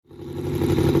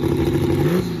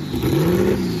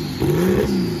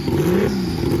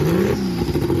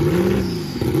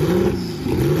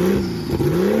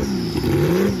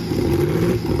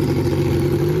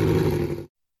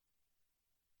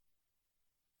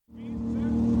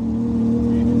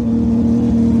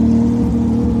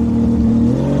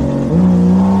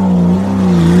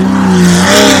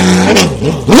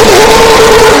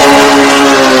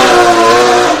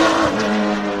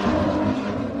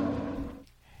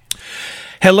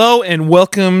Hello and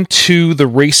welcome to the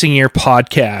Racing Air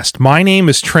podcast. My name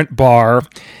is Trent Barr,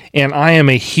 and I am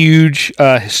a huge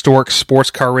historic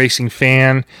sports car racing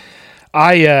fan.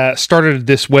 I started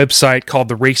this website called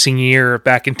the Racing Year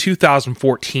back in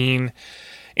 2014,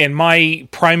 and my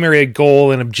primary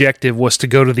goal and objective was to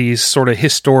go to these sort of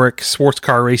historic sports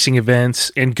car racing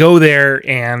events and go there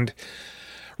and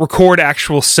record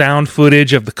actual sound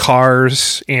footage of the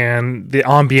cars and the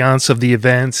ambiance of the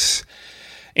events,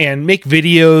 and make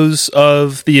videos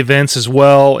of the events as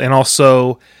well, and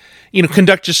also,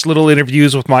 conduct just little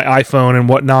interviews with my iPhone and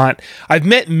whatnot. I've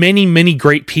met many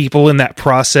great people in that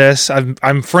process.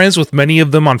 I'm friends with many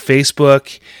of them on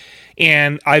Facebook,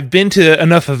 and I've been to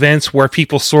enough events where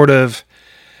people they're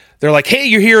like, hey,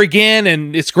 you're here again,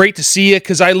 and it's great to see you,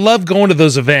 because I love going to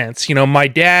those events. My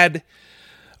dad,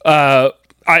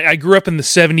 I grew up in the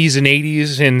 70s and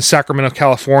 80s in Sacramento,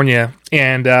 California,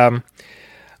 and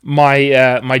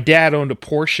my dad owned a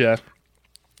Porsche,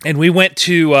 and we went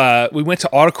to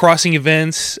autocrossing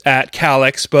events at Cal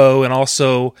Expo, and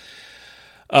also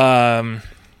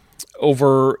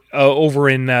over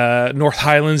in North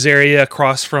Highlands area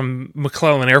across from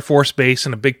McClellan Air Force Base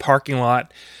in a big parking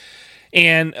lot.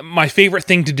 And my favorite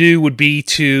thing to do would be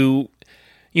to,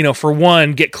 for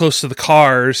one, get close to the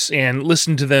cars and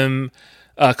listen to them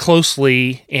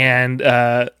closely, and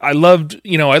I loved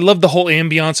the whole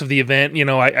ambiance of the event.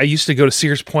 I used to go to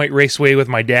Sears Point Raceway with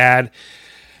my dad.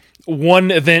 One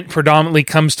event predominantly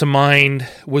comes to mind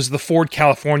was the Ford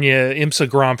California IMSA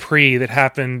Grand Prix that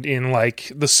happened in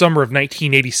the summer of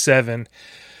 1987,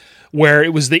 where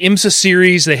it was the IMSA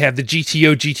series. They had the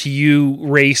GTU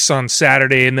race on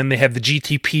Saturday, and then they had the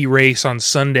GTP race on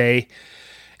Sunday,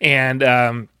 and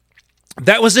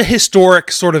that was a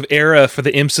historic sort of era for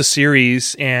the IMSA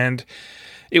series, and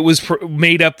it was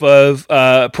made up of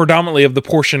predominantly of the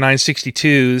Porsche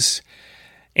 962s,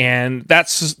 and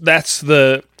that's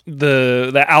the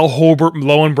Al Holbert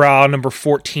Lowenbrow number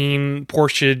 14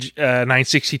 Porsche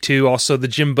 962, also the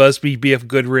Jim Busby BF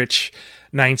Goodrich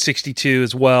 962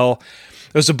 as well.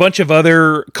 There's a bunch of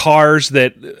other cars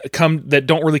that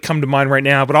don't really come to mind right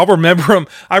now, but I'll remember them.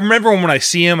 I remember them when I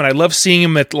see them, and I love seeing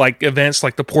them at events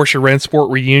like the Porsche Rennsport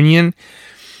reunion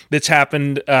that's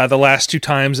happened the last two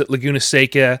times at Laguna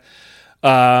Seca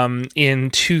in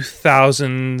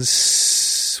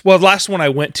 2000s. Well, the last one I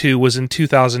went to was in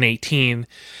 2018,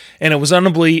 and it was an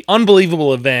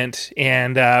unbelievable event.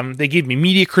 And they gave me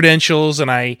media credentials, and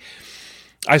I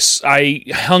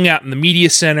hung out in the media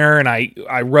center, and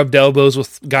I rubbed elbows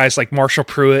with guys like Marshall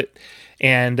Pruitt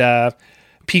and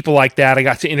people like that. I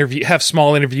got to have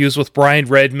small interviews with Brian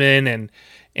Redman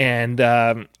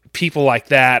and people like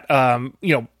that.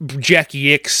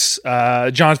 Jackie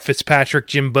Ickx, John Fitzpatrick,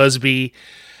 Jim Busby,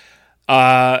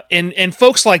 and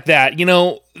folks like that.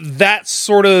 That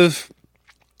sort of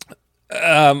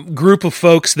group of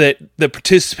folks that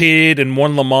participated and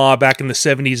won Le Mans back in the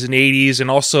 70s and 80s, and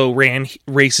also ran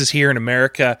races here in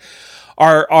America,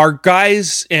 are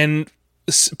guys and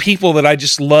people that I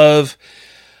just love,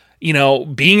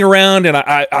 being around. And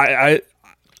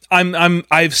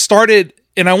I've started,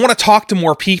 and I want to talk to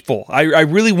more people. I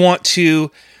really want to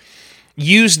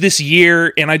use this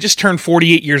year, and I just turned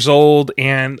 48 years old,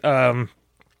 and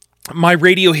my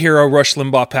radio hero, Rush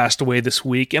Limbaugh, passed away this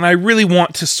week, and I really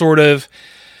want to sort of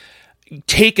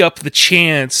take up the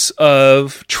chance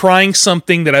of trying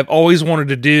something that I've always wanted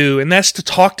to do, and that's to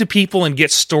talk to people and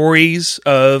get stories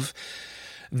of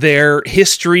their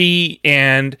history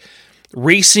and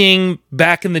racing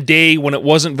back in the day when it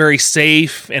wasn't very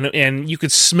safe, and you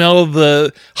could smell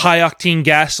the high-octane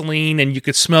gasoline, and you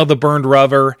could smell the burned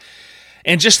rubber,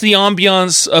 and just the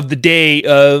ambiance of the day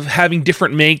of having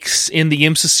different makes in the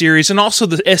IMSA series, and also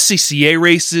the SCCA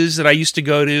races that I used to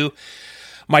go to.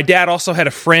 My dad also had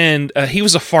a friend. He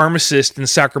was a pharmacist in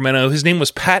Sacramento. His name was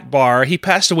Pat Barr. He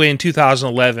passed away in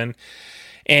 2011.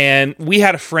 And we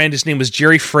had a friend. His name was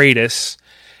Jerry Freitas,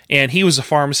 and he was a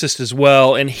pharmacist as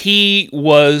well. And he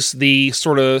was the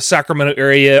sort of Sacramento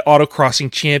area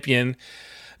autocrossing champion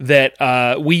that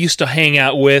we used to hang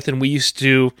out with, and we used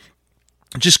to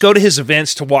just go to his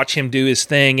events to watch him do his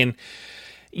thing. And,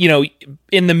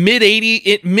 in the mid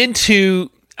 86,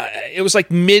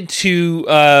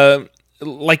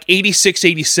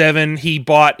 87, he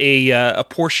bought a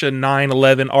Porsche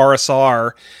 911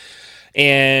 RSR,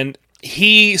 and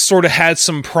he sort of had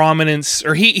some prominence,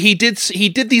 or he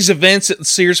did these events at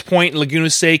Sears Point and Laguna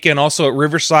Seca, and also at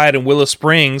Riverside and Willow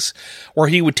Springs, where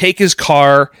he would take his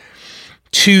car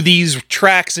to these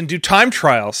tracks and do time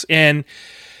trials. And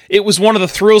it was one of the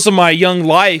thrills of my young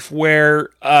life where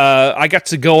I got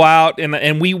to go out,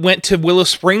 and we went to Willow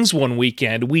Springs one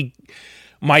weekend. We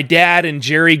my dad and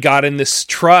Jerry got in this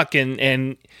truck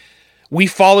and we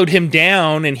followed him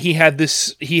down, and he had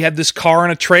this car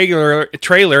and a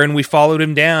trailer, and we followed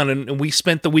him down, and we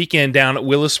spent the weekend down at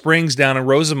Willow Springs down in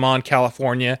Rosamond,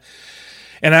 California.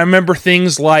 And I remember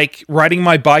things like riding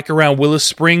my bike around Willow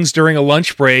Springs during a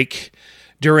lunch break,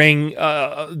 during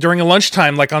a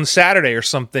lunchtime, like on Saturday or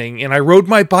something. And I rode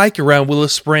my bike around Willow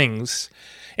Springs,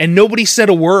 and nobody said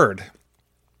a word.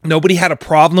 Nobody had a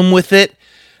problem with it.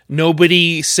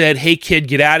 Nobody said, "Hey kid,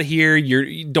 get out of here.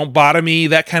 You don't bother me,"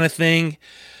 that kind of thing.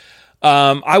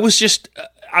 I was just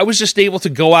able to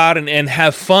go out and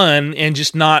have fun and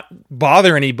just not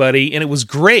bother anybody. And it was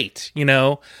great.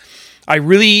 That's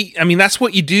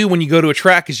what you do when you go to a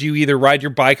track, is you either ride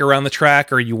your bike around the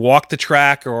track, or you walk the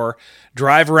track, or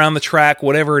drive around the track,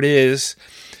 whatever it is.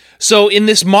 So in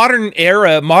this modern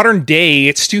day,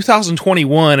 it's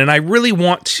 2021, and I really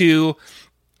want to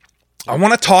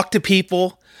talk to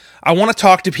people. I want to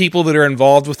talk to people that are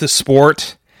involved with the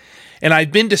sport. And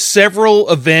I've been to several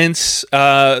events.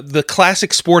 The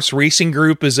Classic Sports Racing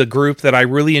Group is a group that I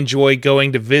really enjoy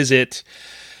going to visit,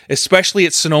 especially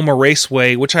at Sonoma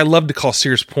Raceway, which I love to call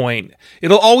Sears Point.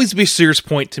 It'll always be Sears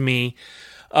Point to me.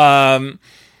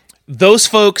 Those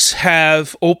folks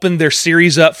have opened their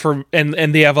series up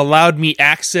and they have allowed me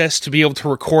access to be able to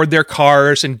record their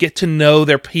cars and get to know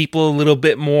their people a little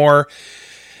bit more.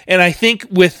 And I think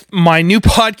with my new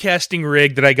podcasting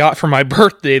rig that I got for my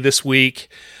birthday this week,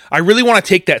 I really want to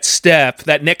take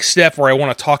that next step where I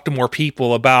want to talk to more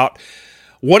people about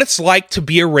what it's like to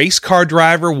be a race car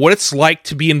driver, what it's like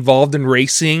to be involved in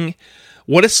racing,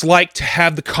 what it's like to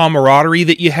have the camaraderie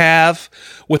that you have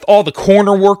with all the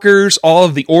corner workers, all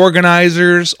of the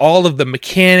organizers, all of the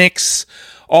mechanics,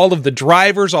 all of the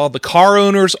drivers, all the car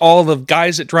owners, all the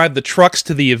guys that drive the trucks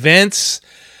to the events.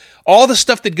 All the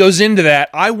stuff that goes into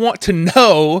that. I want to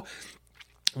know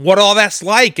what all that's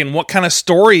like and what kind of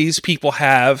stories people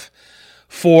have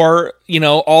for,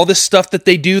 all this stuff that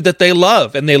they do that they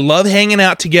love. And they love hanging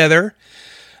out together.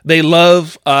 They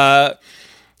love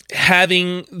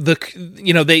having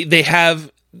they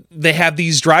have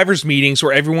these drivers meetings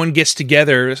where everyone gets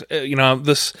together.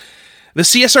 The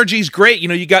CSRG is great.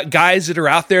 You got guys that are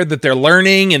out there that they're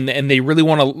learning and they really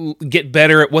want to get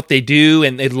better at what they do,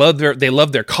 and they love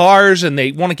their cars and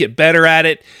they want to get better at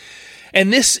it.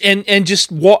 And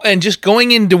just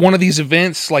going into one of these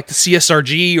events like the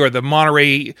CSRG or the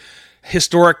Monterey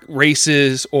historic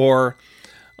races, or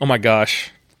oh my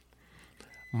gosh,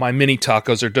 my mini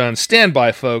tacos are done. Stand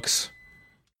by, folks.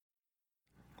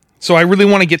 So I really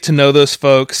want to get to know those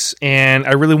folks, and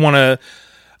I really want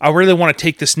to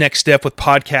take this next step with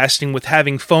podcasting, with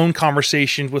having phone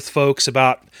conversations with folks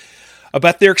about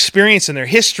their experience and their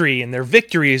history and their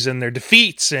victories and their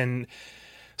defeats and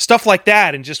stuff like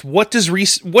that. And just what does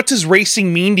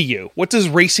racing mean to you? What does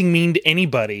racing mean to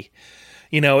anybody?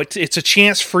 It's a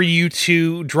chance for you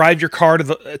to drive your car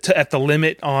at the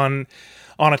limit on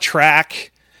a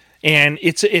track, and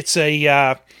it's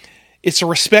a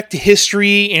respect to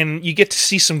history, and you get to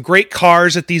see some great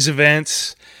cars at these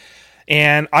events.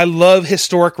 And I love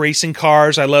historic racing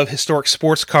cars. I love historic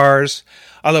sports cars.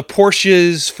 I love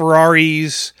Porsches,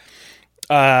 Ferraris,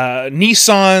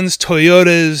 Nissans,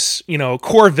 Toyotas,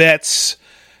 Corvettes,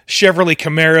 Chevrolet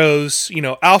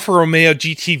Camaros, Alfa Romeo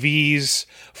GTVs,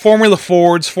 Formula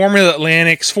Fords, Formula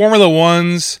Atlantics, Formula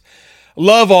Ones.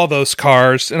 Love all those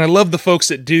cars, and I love the folks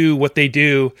that do what they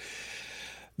do.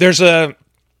 There's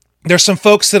some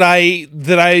folks that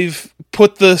I've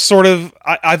put the sort of,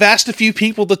 I've asked a few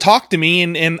people to talk to me,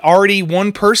 and already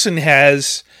one person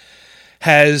has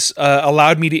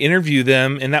allowed me to interview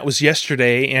them, and that was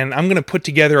yesterday, and I'm going to put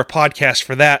together a podcast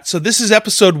for that. So this is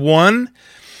episode 1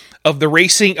 of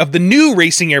the new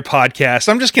Racing Air podcast.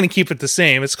 I'm just going to keep it the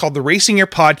same. It's called the Racing Air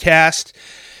podcast,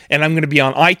 and I'm going to be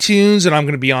on iTunes, and I'm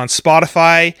going to be on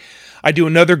Spotify. I do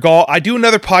another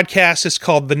podcast. It's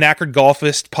called the Knackered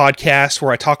Golfist podcast,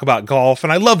 where I talk about golf,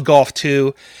 and I love golf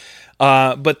too.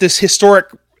 But this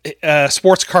historic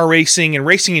sports car racing and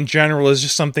racing in general is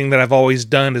just something that I've always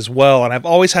done as well, and I've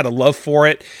always had a love for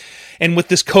it. And with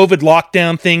this COVID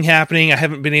lockdown thing happening, I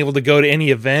haven't been able to go to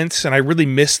any events, and I really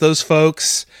miss those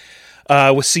folks,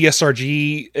 with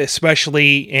CSRG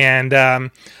especially. And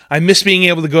I miss being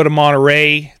able to go to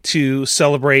Monterey to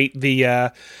celebrate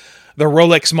the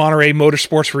Rolex Monterey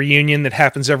Motorsports reunion that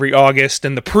happens every August,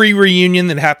 and the pre-reunion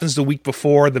that happens the week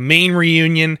before, the main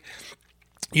reunion.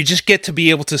 You just get to be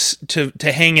able to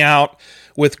hang out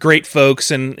with great folks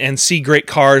and see great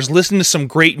cars, listen to some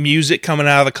great music coming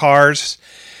out of the cars.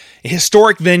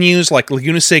 Historic venues like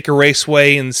Laguna Seca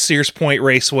Raceway and Sears Point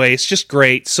Raceway. It's just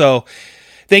great. So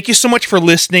Thank you so much for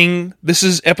listening. This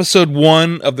is episode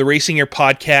 1 of the Racing Air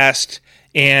podcast,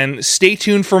 and stay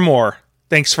tuned for more.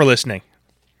 Thanks for listening.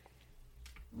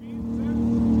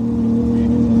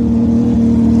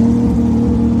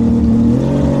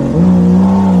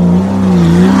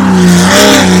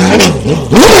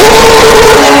 Woo!